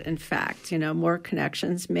of that. In fact, more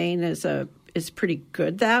connections. Maine is pretty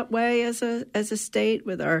good that way as a state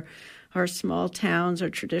with our small towns, our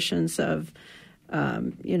traditions of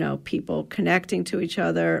people connecting to each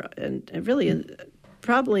other, and really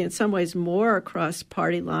probably in some ways more across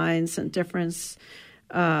party lines and difference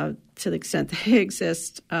to the extent they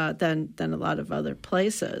exist than a lot of other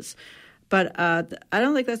places. But I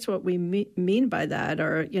don't think that's what we mean by that,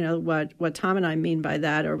 or what Tom and I mean by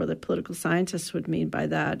that, or what the political scientists would mean by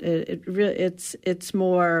that. It's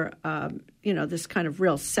more this kind of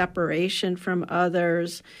real separation from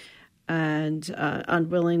others, and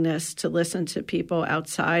unwillingness to listen to people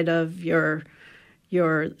outside of your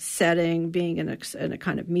setting, being in a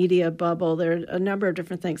kind of media bubble. There are a number of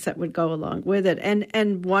different things that would go along with it.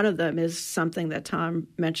 And one of them is something that Tom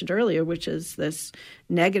mentioned earlier, which is this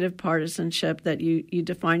negative partisanship that you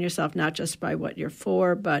define yourself not just by what you're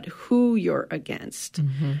for, but who you're against.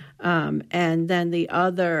 Mm-hmm. And then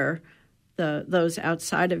those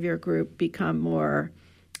outside of your group become more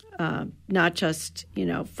not just,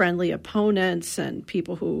 friendly opponents and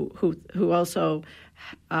people who also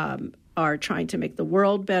are trying to make the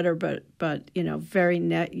world better, but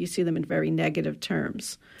you see them in very negative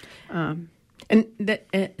terms. So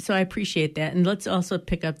I appreciate that. And let's also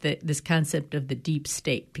pick up this concept of the deep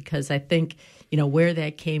state, because I think, where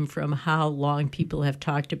that came from, how long people have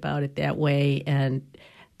talked about it that way, and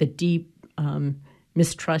the deep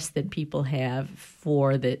mistrust that people have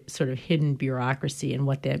for the sort of hidden bureaucracy and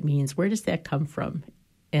what that means. Where does that come from?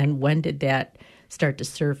 And when did that start to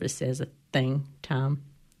surface as a thing, Tom?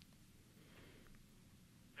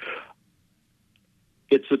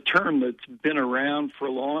 It's a term that's been around for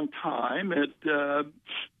a long time.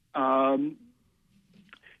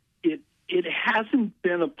 It hasn't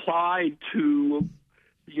been applied to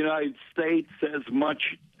the United States as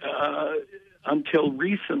much until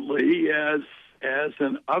recently as as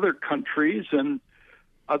in other countries and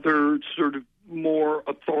other sort of more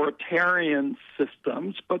authoritarian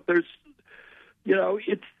systems, but there's,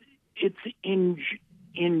 it's in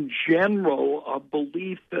general a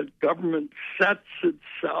belief that government sets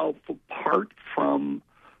itself apart from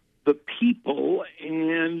the people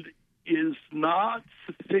and is not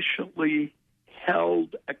sufficiently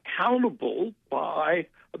held accountable by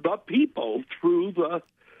the people through the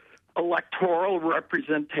electoral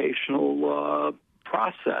representational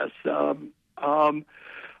process.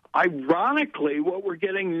 Ironically, what we're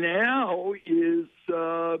getting now is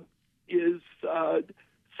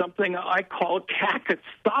something I call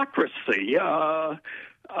kakistocracy,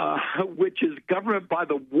 which is government by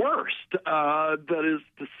the worst. That is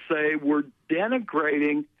to say, we're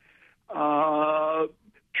denigrating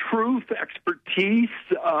truth, expertise,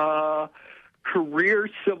 career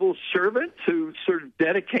civil servants who sort of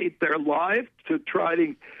dedicate their life to try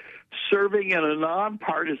to serving in a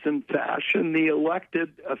nonpartisan fashion the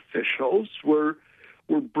elected officials. We're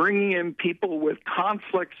bringing in people with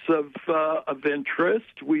conflicts of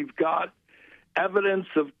interest. We've got evidence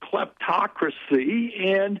of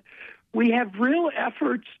kleptocracy, and we have real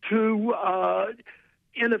efforts to,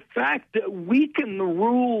 in effect, weaken the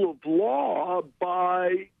rule of law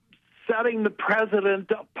by setting the president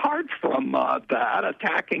apart from that,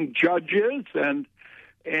 attacking judges and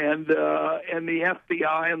the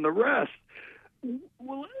FBI and the rest.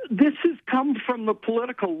 Well, this has come from the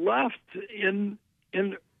political left in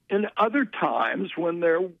other times when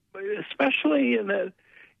they're, especially in the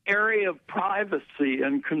area of privacy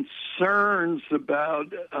and concerns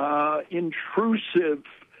about intrusive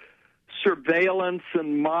surveillance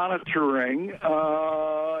and monitoring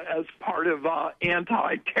as part of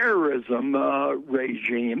anti-terrorism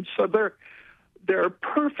regimes. So there are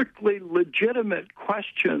perfectly legitimate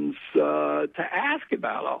questions to ask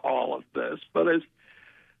about all of this. But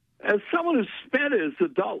as someone who's spent his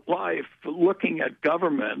adult life looking at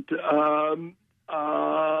government,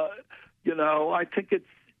 I think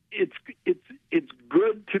it's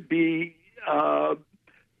good to be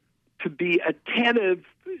attentive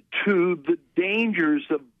to the dangers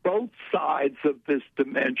of both sides of this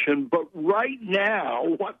dimension. But right now,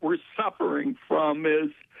 what we're suffering from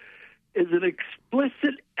is an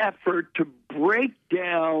explicit effort to break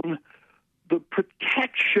down the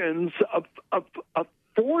protections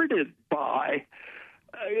afforded by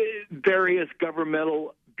various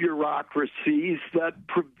governmental bureaucracies that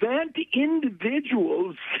prevent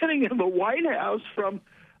individuals sitting in the White House from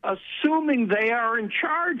assuming they are in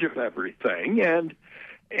charge of everything.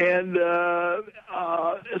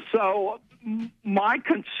 So my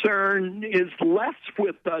concern is less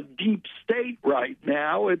with the deep state right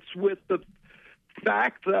now. It's with the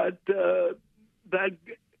fact that that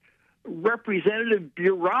representative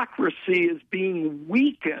bureaucracy is being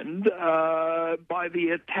weakened by the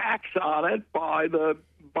attacks on it by the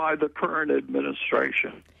current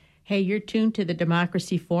administration. Hey, you're tuned to the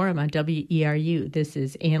Democracy Forum on WERU. This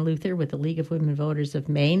is Ann Luther with the League of Women Voters of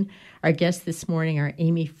Maine. Our guests this morning are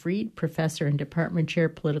Amy Freed, Professor and Department Chair,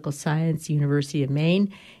 Political Science, University of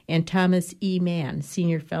Maine, and Thomas E. Mann,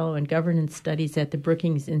 Senior Fellow in Governance Studies at the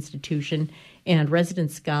Brookings Institution and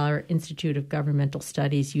Resident Scholar, Institute of Governmental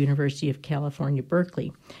Studies, University of California,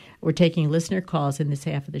 Berkeley. We're taking listener calls in this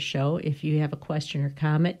half of the show. If you have a question or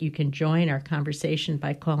comment, you can join our conversation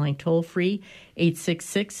by calling toll-free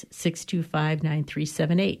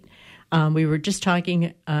 866-625-9378. We were just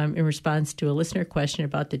talking in response to a listener question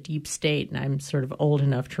about the deep state, and I'm sort of old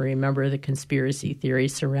enough to remember the conspiracy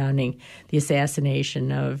theories surrounding the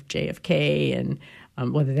assassination of JFK and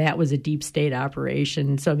whether that was a deep state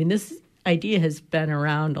operation. So, I mean, this idea has been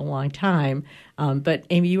around a long time. But,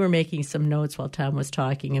 Amy, you were making some notes while Tom was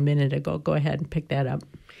talking a minute ago. Go ahead and pick that up.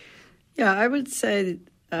 Yeah, I would say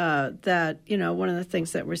that, one of the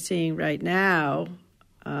things that we're seeing right now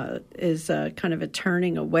is kind of a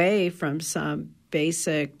turning away from some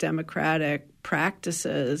basic democratic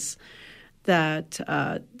practices that,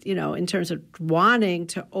 in terms of wanting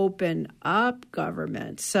to open up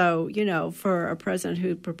government. So, for a president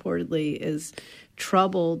who purportedly is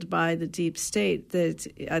troubled by the deep state,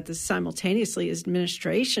 that simultaneously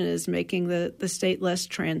administration is making the state less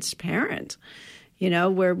transparent.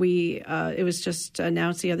 Where it was just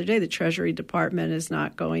announced the other day, the Treasury Department is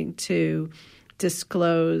not going to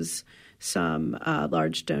disclose some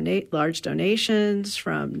large donations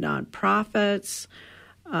from nonprofits,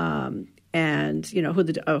 and who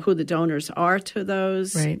the donors are to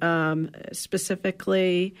those, right.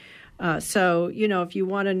 Specifically. So if you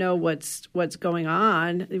want to know what's going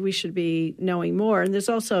on, we should be knowing more. And there's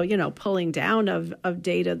also pulling down of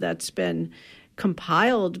data that's been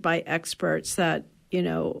compiled by experts that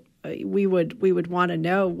we would want to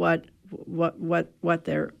know what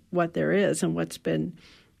there is and what's been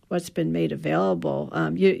made available.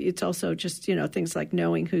 It's also just things like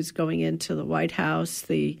knowing who's going into the White House,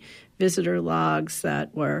 the visitor logs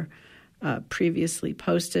that were previously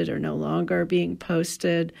posted or no longer being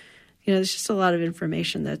posted. There's just a lot of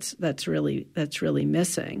information that's really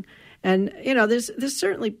missing. And there's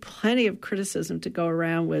certainly plenty of criticism to go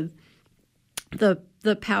around with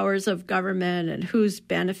the powers of government and who's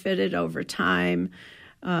benefited over time.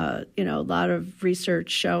 A lot of research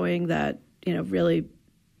showing that really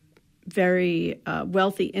very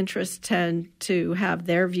wealthy interests tend to have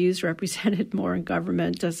their views represented more in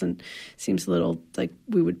government. Seems a little like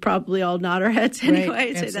we would probably all nod our heads anyway,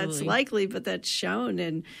 right, say that's likely, but that's shown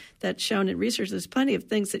in research. There's plenty of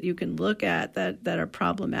things that you can look at that are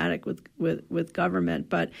problematic with government.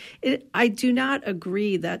 But I do not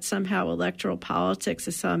agree that somehow electoral politics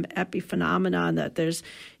is some epiphenomenon that there's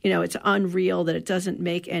it's unreal, that it doesn't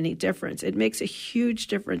make any difference. It makes a huge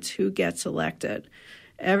difference who gets elected.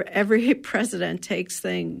 Every president takes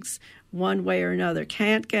things one way or another,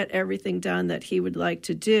 can't get everything done that he would like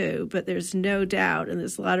to do, but there's no doubt, and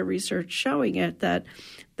there's a lot of research showing it, that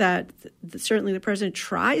certainly the president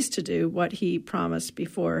tries to do what he promised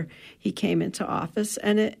before he came into office,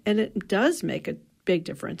 and it does make a big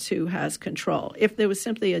difference who has control. If there was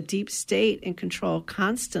simply a deep state in control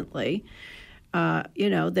constantly,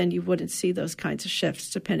 then you wouldn't see those kinds of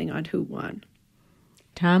shifts depending on who won.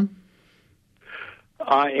 Tom?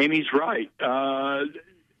 Amy's right.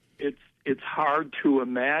 It's hard to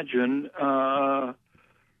imagine a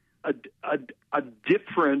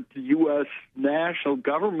different U.S. national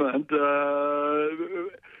government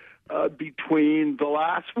between the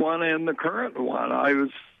last one and the current one.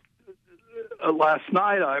 Last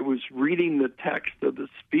night I was reading the text of the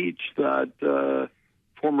speech that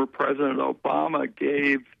former President Obama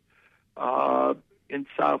gave in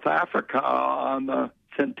South Africa on the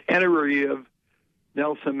centenary of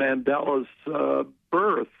Nelson Mandela's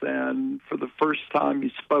birth, and for the first time he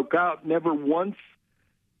spoke out, never once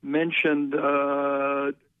mentioned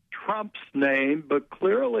Trump's name, but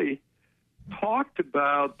clearly talked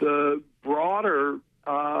about the broader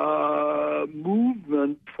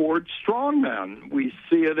movement towards strongmen. We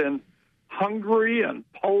see it in Hungary and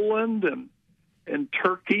Poland and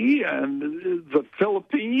Turkey and the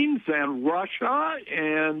Philippines and Russia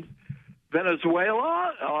and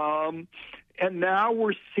Venezuela. And now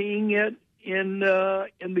we're seeing it in the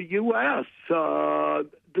U.S.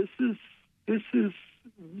 This is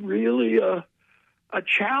really a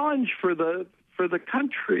challenge for the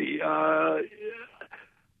country.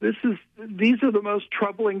 These are the most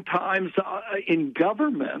troubling times in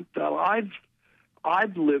government that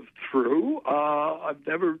I've lived through. I've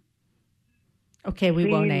never we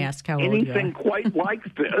won't ask how old you are. Anything quite like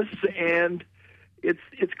this, and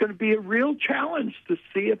it's going to be a real challenge to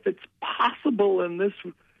see if it's possible in this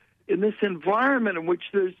environment in which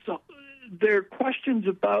there are questions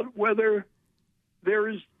about whether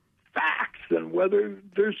there's facts and whether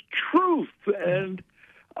there's truth. And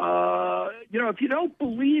if you don't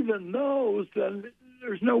believe in those, then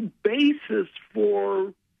there's no basis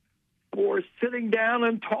for sitting down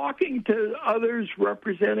and talking to others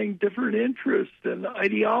representing different interests and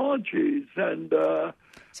ideologies. And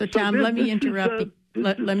so Tom, let me interrupt.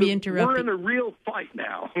 Let me interrupt. We're in a real fight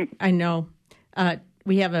now. I know.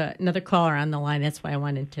 We have another caller on the line. That's why I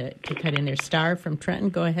wanted to cut in there. Star from Trenton,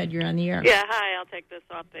 go ahead. You're on the air. Yeah, hi. I'll take this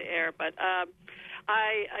off the air. But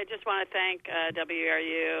I just want to thank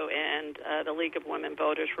WERU and the League of Women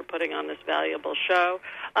Voters for putting on this valuable show.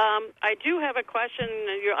 I do have a question.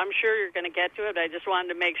 I'm sure you're going to get to it, but I just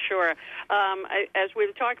wanted to make sure. As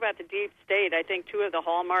we talk about the deep state, I think two of the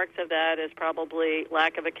hallmarks of that is probably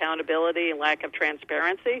lack of accountability and lack of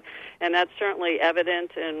transparency, and that's certainly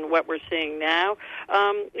evident in what we're seeing now.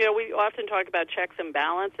 We often talk about checks and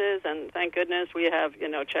balances, and thank goodness we have,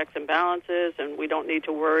 checks and balances, and we don't need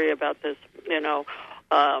to worry about this,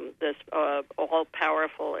 this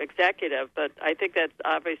all-powerful executive. But I think that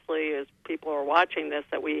obviously, as people are watching this,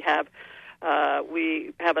 that we have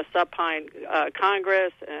a supine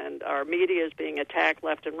Congress, and our media is being attacked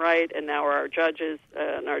left and right, and now our judges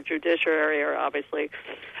and our judiciary are obviously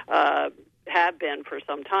have been for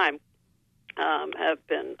some time, have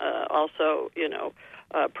been also,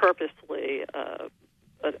 purposely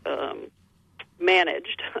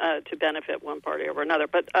managed to benefit one party over another.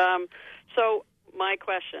 But so my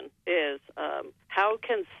question is, how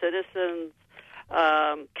can citizens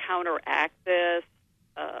counteract this?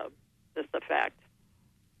 This is the fact.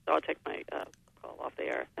 So I'll take my call off the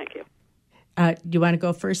air. Thank you. Do you want to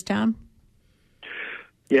go first, Tom?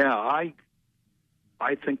 Yeah,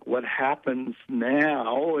 I think what happens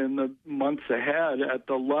now in the months ahead at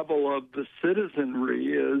the level of the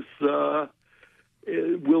citizenry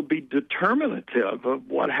it will be determinative of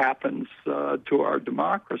what happens to our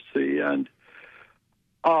democracy. And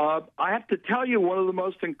I have to tell you, one of the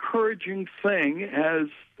most encouraging thing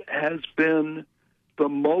has been the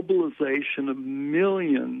mobilization of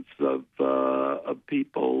millions of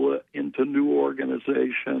people into new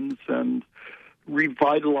organizations and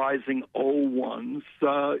revitalizing old ones.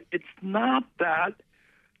 It's not that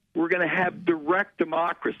we're going to have direct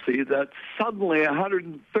democracy, that suddenly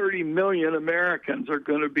 130 million Americans are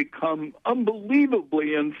going to become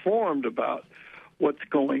unbelievably informed about what's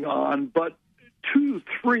going on, but 2,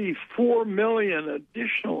 3, 4 million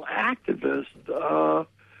additional activists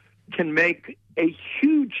can make a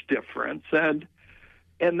huge difference, and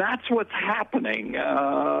that's what's happening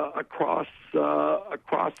across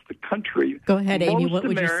the country. Go ahead, Amy. What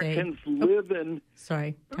would Americans you say? Live in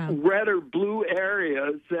red or blue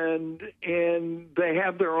areas, and they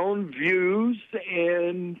have their own views,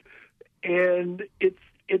 and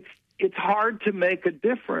it's hard to make a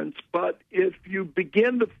difference. But if you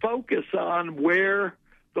begin to focus on where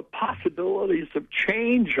the possibilities of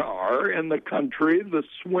change are in the country, the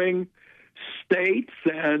swing states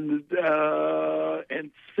and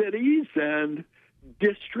cities and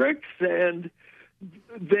districts, and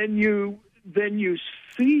then you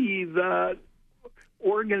see that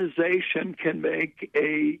organization can make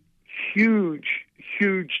a huge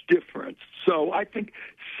difference. So I think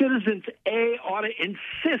citizens ought to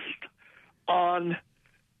insist on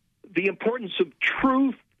the importance of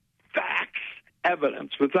truth, facts,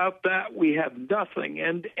 evidence. Without that, we have nothing.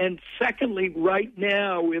 And secondly, right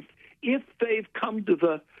now, if they've come to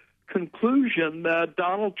the conclusion that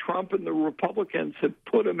Donald Trump and the Republicans have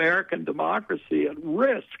put American democracy at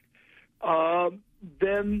risk,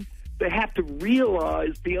 then they have to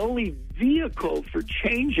realize the only vehicle for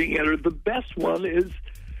changing it, or the best one, is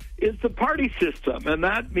the party system. And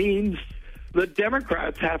that means the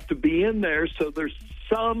Democrats have to be in there so there's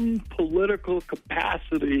some political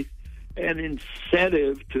capacity and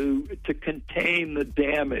incentive to contain the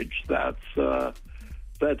damage that's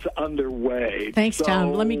underway. Thanks,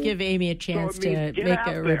 Tom. Let me give Amy a chance to make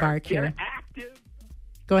a remark here.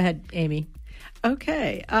 Go ahead, Amy.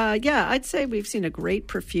 Okay. I'd say we've seen a great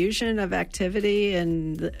profusion of activity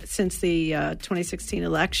since the 2016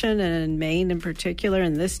 election, and in Maine in particular,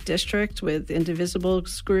 in this district, with indivisible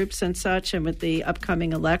groups and such, and with the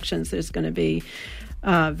upcoming elections, there's going to be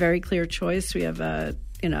a very clear choice. We have a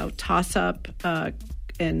toss-up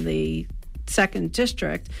in the 2nd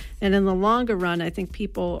district, and in the longer run, I think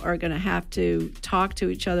people are going to have to talk to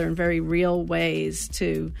each other in very real ways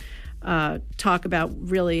to talk about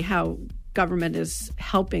really how government is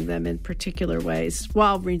helping them in particular ways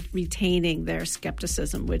while retaining their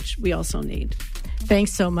skepticism, which we also need.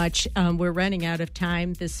 Thanks so much. We're running out of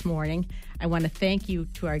time this morning. I want to thank you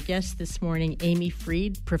to our guest this morning, Amy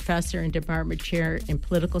Fried, professor and department chair in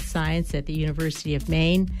political science at the University of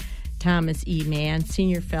Maine, Thomas E. Mann,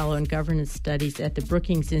 senior fellow in governance studies at the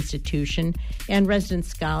Brookings Institution, and resident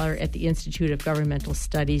scholar at the Institute of Governmental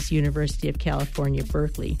Studies, University of California,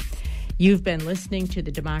 Berkeley. You've been listening to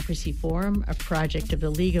the Democracy Forum, a project of the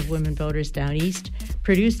League of Women Voters Down East,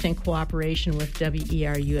 produced in cooperation with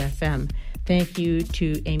WERU-FM. Thank you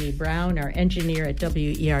to Amy Brown, our engineer at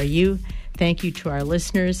WERU. Thank you to our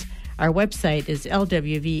listeners. Our website is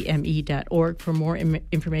lwvme.org for more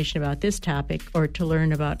information about this topic or to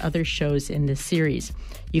learn about other shows in this series.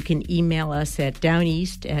 You can email us at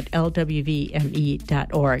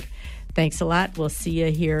downeast@lwvme.org. Thanks a lot. We'll see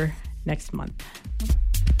you here next month.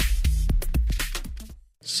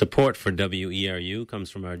 Support for WERU comes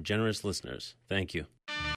from our generous listeners. Thank you.